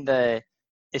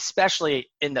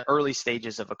 especially in the early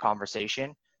stages of a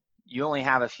conversation, you only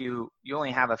have a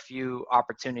few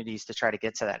opportunities to try to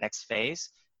get to that next phase.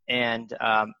 And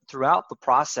throughout the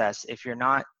process, if you're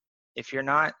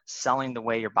not selling the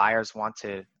way your buyers want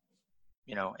to,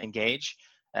 engage,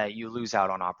 you lose out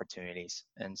on opportunities.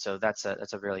 And so that's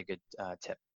a really good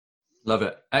tip. Love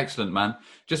it. Excellent, man.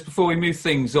 Just before we move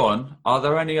things on, are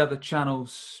there any other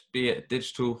channels, be it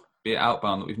digital, be it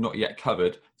outbound, that we've not yet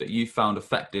covered, that you found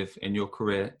effective in your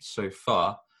career so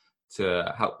far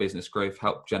to help business growth,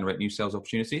 help generate new sales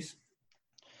opportunities?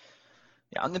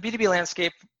 Yeah, on the B2B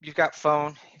landscape, you've got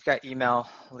phone, you've got email,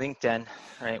 LinkedIn,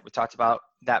 right? We talked about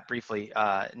that briefly.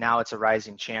 Now it's a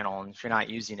rising channel, and if you're not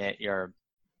using it, you're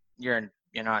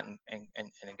not in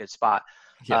a good spot.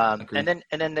 Yeah, and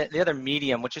then the other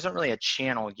medium, which isn't really a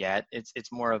channel yet,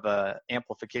 it's more of a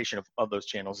amplification of those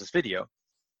channels, is video.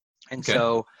 And okay.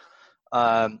 So,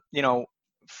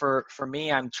 for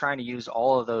me, I'm trying to use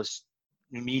all of those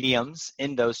mediums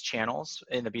in those channels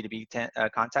in the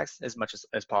B2B context as much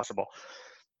as possible.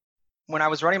 When I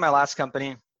was running my last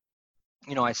company,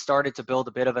 I started to build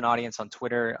a bit of an audience on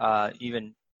Twitter,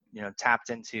 even, tapped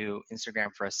into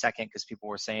Instagram for a second because people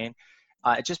were saying,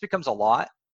 it just becomes a lot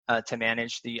to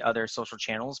manage the other social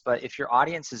channels. But if your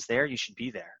audience is there, you should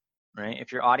be there. right?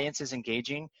 If your audience is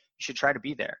engaging, you should try to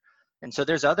be there. And so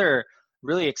there's other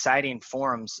really exciting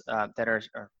forums that are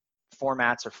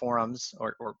formats or forums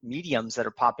or mediums that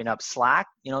are popping up. Slack,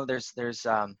 there's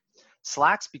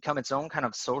Slack's become its own kind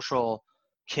of social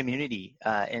community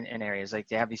in areas. Like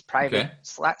they have these private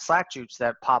Slack groups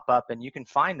that pop up, and you can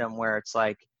find them where it's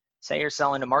like, say you're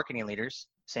selling to marketing leaders,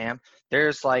 Sam,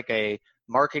 there's like a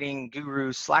marketing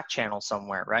guru Slack channel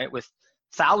somewhere, right? With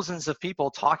thousands of people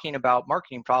talking about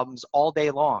marketing problems all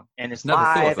day long. And it's never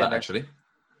live. Thought of that, actually.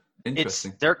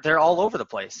 Interesting. They're all over the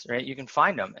place, right? You can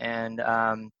find them. And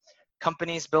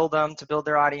companies build them to build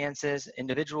their audiences.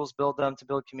 Individuals build them to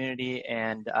build community.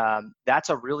 And that's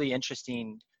a really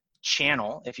interesting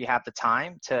channel if you have the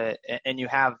time to, and you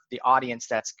have the audience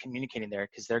that's communicating there,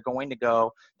 because they're going to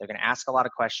ask a lot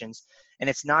of questions. And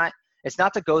it's not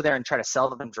to go there and try to sell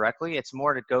to them directly. It's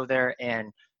more to go there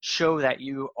and show that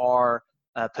you are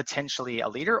potentially a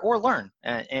leader or learn.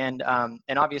 And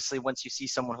obviously once you see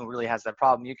someone who really has that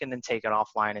problem, you can then take it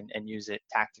offline and use it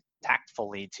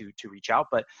tactfully to reach out.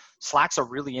 But Slack's a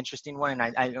really interesting one.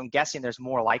 And I'm guessing there's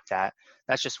more like that.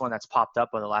 That's just one that's popped up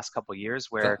over the last couple of years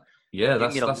where you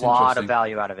can get a lot of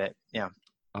value out of it. Yeah.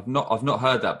 I've not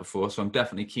heard that before, so I'm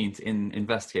definitely keen to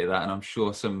investigate that, and I'm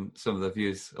sure some of the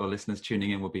viewers or listeners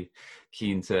tuning in will be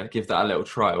keen to give that a little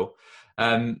trial.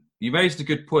 You raised a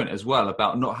good point as well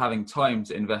about not having time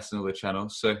to invest in all the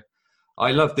channels. So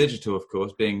I love digital, of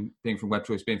course, being from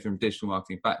WebChoice, being from digital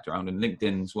marketing background, and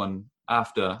LinkedIn's one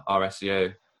after our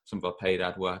SEO, some of our paid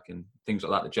ad work and things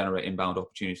like that generate inbound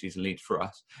opportunities and leads for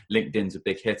us. LinkedIn's a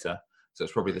big hitter, so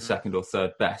it's probably the second or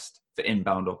third best for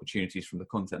inbound opportunities from the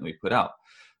content that we put out.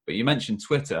 But you mentioned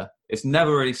Twitter. It's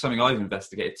never really something I've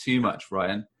investigated too much,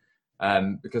 Ryan,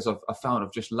 because I've found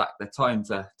I've just lacked the time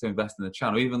to invest in the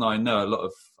channel, even though I know a lot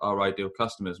of our ideal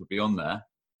customers would be on there.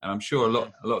 And I'm sure a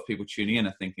lot of people tuning in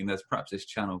are thinking there's perhaps this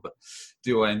channel, but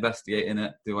do I investigate in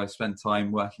it? Do I spend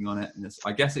time working on it? And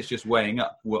I guess it's just weighing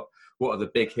up what are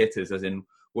the big hitters, as in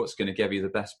what's going to give you the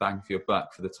best bang for your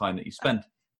buck for the time that you spend.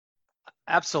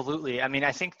 Absolutely. I mean,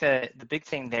 I think the big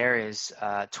thing there is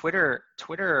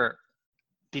Twitter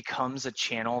becomes a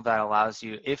channel that allows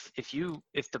you, if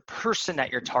the person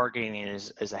that you're targeting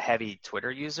is a heavy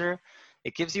Twitter user,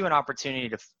 it gives you an opportunity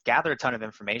to gather a ton of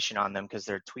information on them because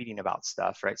they're tweeting about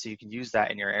stuff, right? So you can use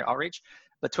that in your outreach.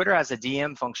 But Twitter has a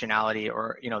DM functionality,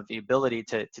 or the ability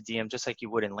to DM just like you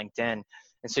would in LinkedIn.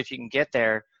 And so if you can get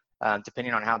there,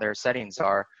 depending on how their settings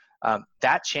are,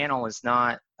 that channel is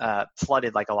not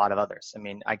flooded like a lot of others. I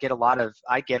mean, I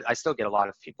still get a lot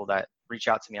of people that reach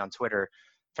out to me on Twitter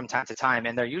from time to time,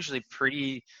 and they're usually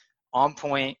pretty on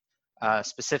point,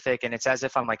 specific, and it's as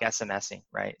if I'm like SMSing,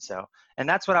 right? So, and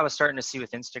that's what I was starting to see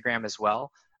with Instagram as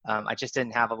well. I just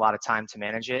didn't have a lot of time to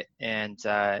manage it, and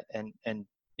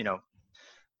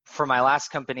for my last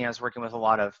company, I was working with a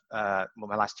lot of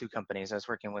my last two companies, I was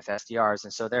working with SDRs,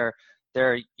 and so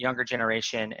they're younger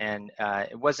generation, and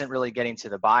it wasn't really getting to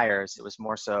the buyers. It was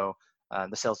more so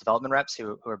the sales development reps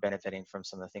who are benefiting from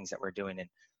some of the things that we're doing and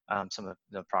some of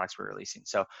the products we're releasing.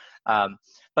 So,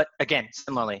 but again,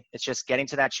 similarly, it's just getting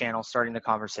to that channel, starting the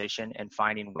conversation, and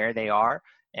finding where they are,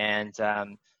 and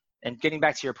getting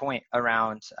back to your point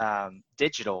around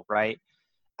digital, right?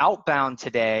 Outbound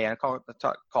today, and I call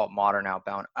it modern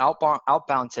outbound.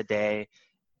 Outbound today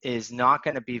is not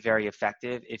going to be very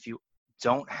effective if you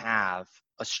don't have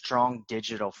a strong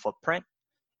digital footprint.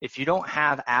 If you don't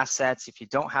have assets, if you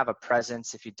don't have a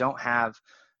presence, if you don't have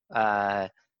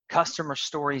customer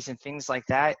stories and things like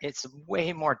that, it's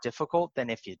way more difficult than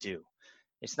if you do.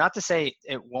 It's not to say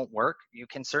it won't work. You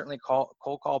can certainly cold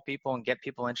call people and get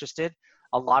people interested.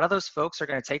 A lot of those folks are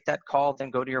going to take that call, then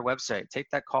go to your website, take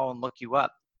that call and look you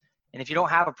up. And if you don't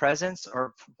have a presence,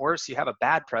 or worse, you have a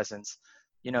bad presence,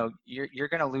 you're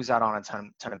going to lose out on a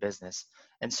ton of business.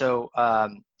 And so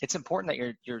it's important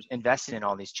that you're investing in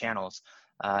all these channels.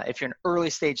 If you're an early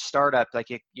stage startup, like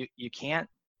you can't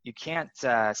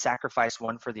sacrifice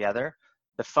one for the other.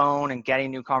 The phone and getting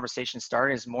new conversations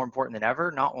started is more important than ever,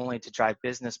 not only to drive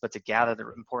business, but to gather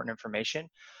the important information,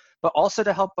 but also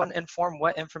to help inform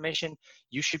what information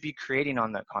you should be creating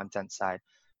on the content side.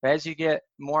 But as you get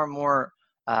more and more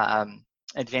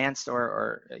advanced,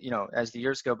 or as the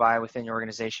years go by within your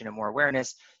organization and more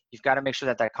awareness, you've got to make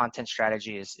sure that content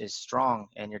strategy is strong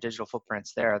and your digital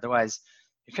footprint's there. Otherwise,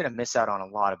 you're going to miss out on a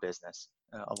lot of business.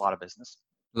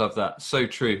 Love that. So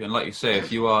true. And like you say,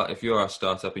 if you are a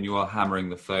startup and you are hammering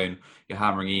the phone, you're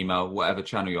hammering email, whatever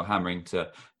channel you're hammering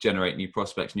to generate new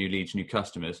prospects, new leads, new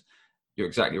customers, you're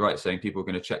exactly right saying people are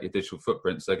going to check your digital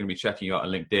footprints. They're going to be checking you out on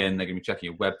LinkedIn. They're going to be checking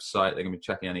your website. They're going to be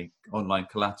checking any online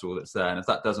collateral that's there. And if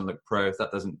that doesn't look pro, if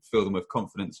that doesn't fill them with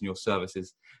confidence in your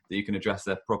services, that you can address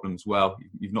their problems well,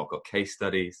 you've not got case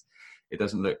studies, it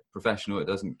doesn't look professional, it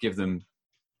doesn't give them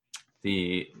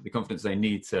the confidence they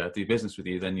need to do business with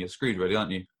you, then you're screwed, really,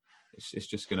 aren't you? It's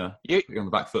just going to put you on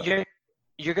the back foot.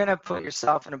 You're going to put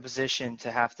yourself in a position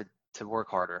to have to work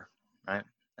harder, right?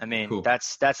 I mean, Cool.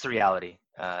 that's the reality.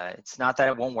 It's not that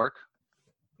it won't work.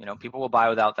 You know, people will buy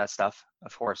without that stuff,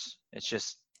 of course. It's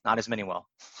just not as many will,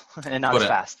 and not as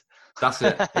fast. That's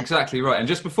it. Exactly right. And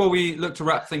just before we look to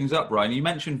wrap things up, Ryan, you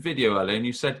mentioned video earlier, and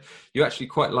you said you actually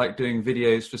quite like doing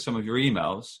videos for some of your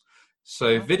emails.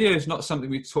 So video is not something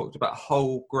we talked about a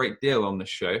whole great deal on the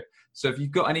show. So have you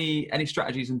got any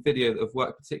strategies in video that have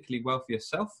worked particularly well for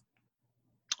yourself?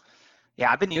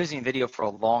 Yeah, I've been using video for a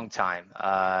long time.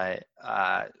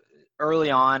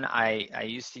 Early on, I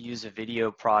used to use a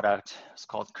video product. It's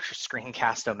called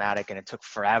Screencast-O-Matic, and it took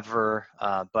forever.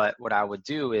 But what I would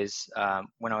do is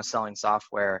when I was selling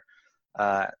software,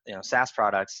 SaaS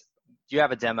products, you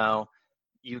have a demo,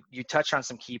 you touch on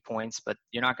some key points, but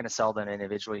you're not going to sell them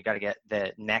individually. You got to get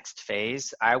the next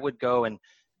phase. I would go and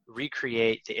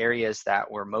recreate the areas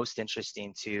that were most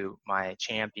interesting to my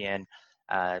champion,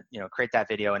 create that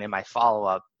video, and in my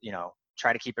follow-up,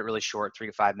 try to keep it really short, 3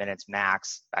 to 5 minutes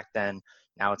max. Back then,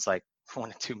 now it's like 1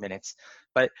 to 2 minutes.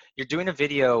 But you're doing a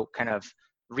video kind of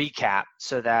recap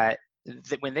so that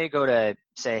when they go to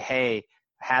say, hey,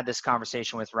 I had this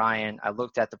conversation with Ryan, I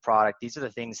looked at the product, these are the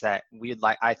things that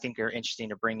I think are interesting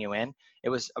to bring you in. It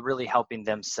was really helping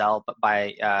them sell, but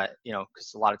by,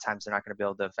 because a lot of times they're not going to be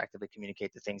able to effectively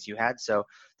communicate the things you had. So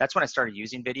that's when I started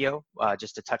using video,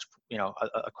 just to touch,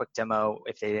 a quick demo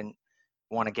if they didn't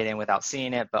want to get in without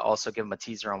seeing it, but also give them a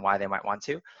teaser on why they might want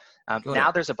to.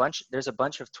 Now there's a bunch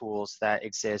of tools that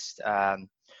exist.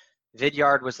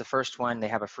 Vidyard was the first one. They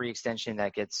have a free extension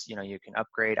that gets, you can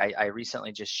upgrade. I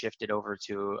recently just shifted over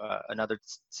to another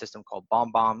system called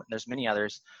BombBomb. There's many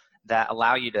others that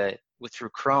allow you to, through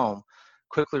Chrome,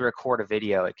 quickly record a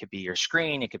video. It could be your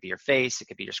screen, it could be your face, it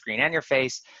could be your screen and your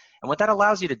face. And what that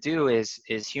allows you to do is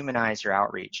humanize your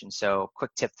outreach. And so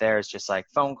quick tip there is just like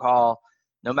phone call,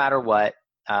 no matter what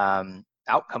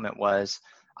outcome it was,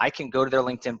 I can go to their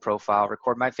LinkedIn profile,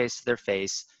 record my face to their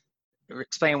face,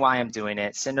 explain why I'm doing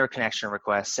it, send her a connection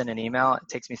request, send an email. It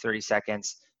takes me 30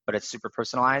 seconds, but it's super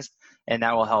personalized, and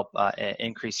that will help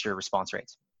increase your response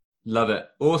rates. Love it.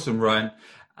 Awesome, Ryan.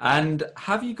 And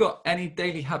have you got any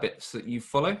daily habits that you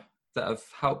follow that have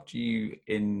helped you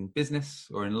in business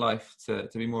or in life to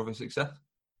be more of a success?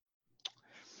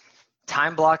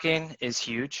 Time blocking is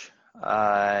huge.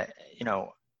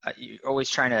 You're always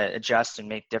trying to adjust and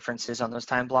make differences on those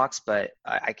time blocks, but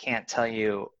I can't tell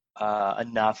you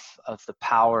enough of the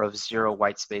power of zero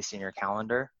white space in your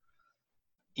calendar.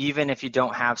 Even if you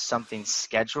don't have something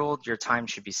scheduled, your time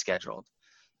should be scheduled.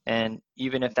 And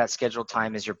even if that scheduled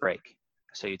time is your break,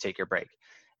 so you take your break.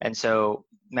 And so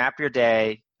map your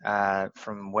day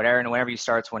from whenever you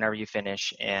start to whenever you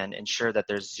finish, and ensure that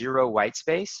there's zero white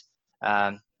space.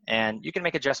 And you can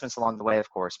make adjustments along the way, of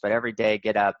course, but every day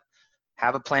get up,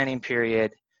 have a planning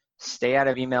period, stay out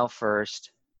of email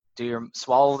first,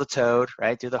 swallow the toad,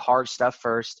 right? Do the hard stuff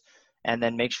first, and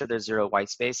then make sure there's zero white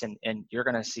space, and you're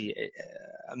going to see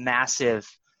a massive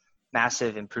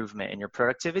improvement in your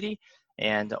productivity,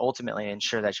 and ultimately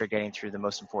ensure that you're getting through the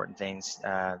most important things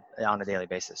on a daily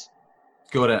basis.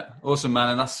 Got it. Awesome, man.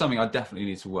 And that's something I definitely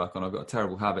need to work on. I've got a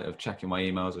terrible habit of checking my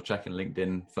emails or checking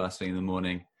LinkedIn first thing in the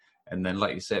morning. And then,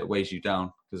 like you say, it weighs you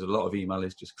down because a lot of email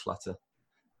is just clutter.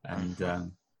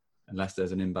 And unless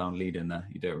there's an inbound lead in there,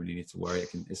 you don't really need to worry.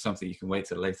 It's something you can wait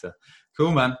till later.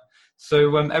 Cool, man.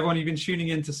 So everyone, you've been tuning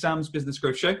in to Sam's Business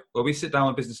Growth Show, where we sit down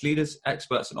with business leaders,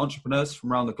 experts, and entrepreneurs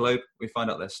from around the globe. We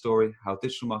find out their story, how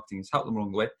digital marketing has helped them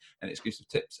along the way, and exclusive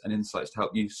tips and insights to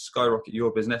help you skyrocket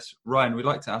your business. Ryan, we'd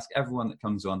like to ask everyone that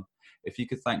comes on, if you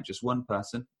could thank just one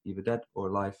person, either dead or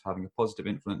alive, having a positive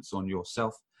influence on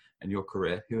yourself and your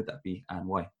career, who would that be and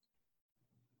why?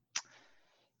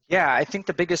 Yeah, I think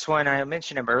the biggest one, I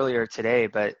mentioned him earlier today,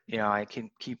 but I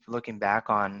can keep looking back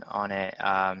on it.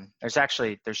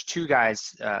 There's two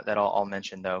guys that I'll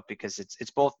mention though, because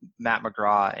it's both Matt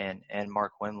McGraw and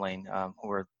Mark Wimling, who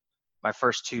were my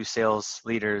first two sales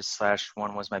leaders /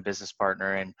 one was my business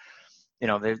partner, and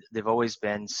they've always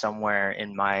been somewhere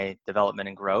in my development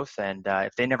and growth. And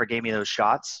if they never gave me those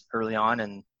shots early on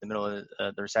in the middle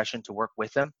of the recession to work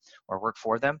with them or work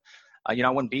for them, I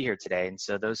wouldn't be here today. And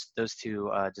so those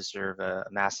two deserve a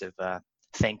massive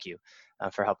thank you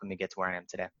for helping me get to where I am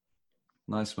today.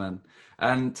 Nice, man.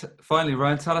 And finally,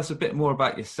 Ryan, tell us a bit more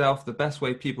about yourself, the best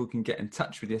way people can get in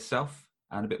touch with yourself,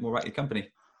 and a bit more about your company.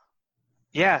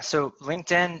 Yeah, so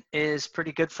LinkedIn is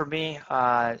pretty good for me.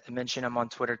 I mentioned I'm on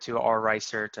Twitter too,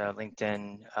 rreisert.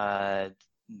 LinkedIn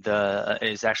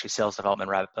is actually Sales Development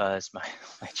Rep is my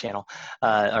channel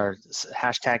or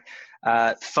hashtag.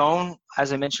 Phone,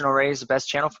 as I mentioned already, is the best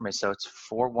channel for me. So it's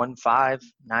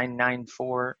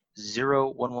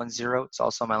 415-994-0110. It's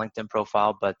also my LinkedIn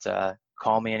profile, but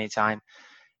call me anytime,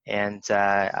 and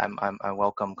I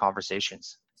welcome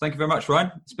conversations. Thank you very much,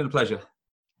 Ryan. It's been a pleasure.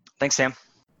 Thanks, Sam.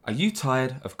 Are you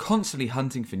tired of constantly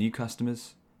hunting for new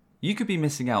customers? You could be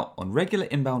missing out on regular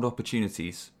inbound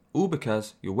opportunities, all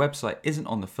because your website isn't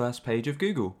on the first page of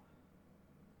Google.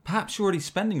 Perhaps you're already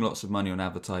spending lots of money on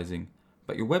advertising,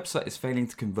 but your website is failing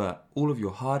to convert all of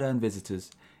your hard-earned visitors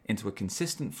into a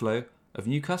consistent flow of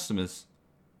new customers.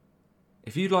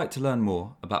 If you'd like to learn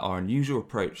more about our unusual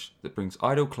approach that brings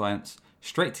idle clients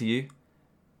straight to you,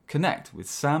 connect with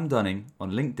Sam Dunning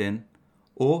on LinkedIn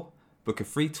or book a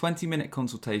free 20-minute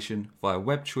consultation via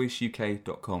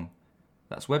webchoiceuk.com.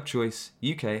 That's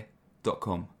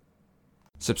webchoiceuk.com.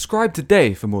 Subscribe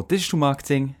today for more digital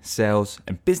marketing, sales,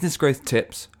 and business growth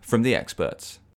tips from the experts.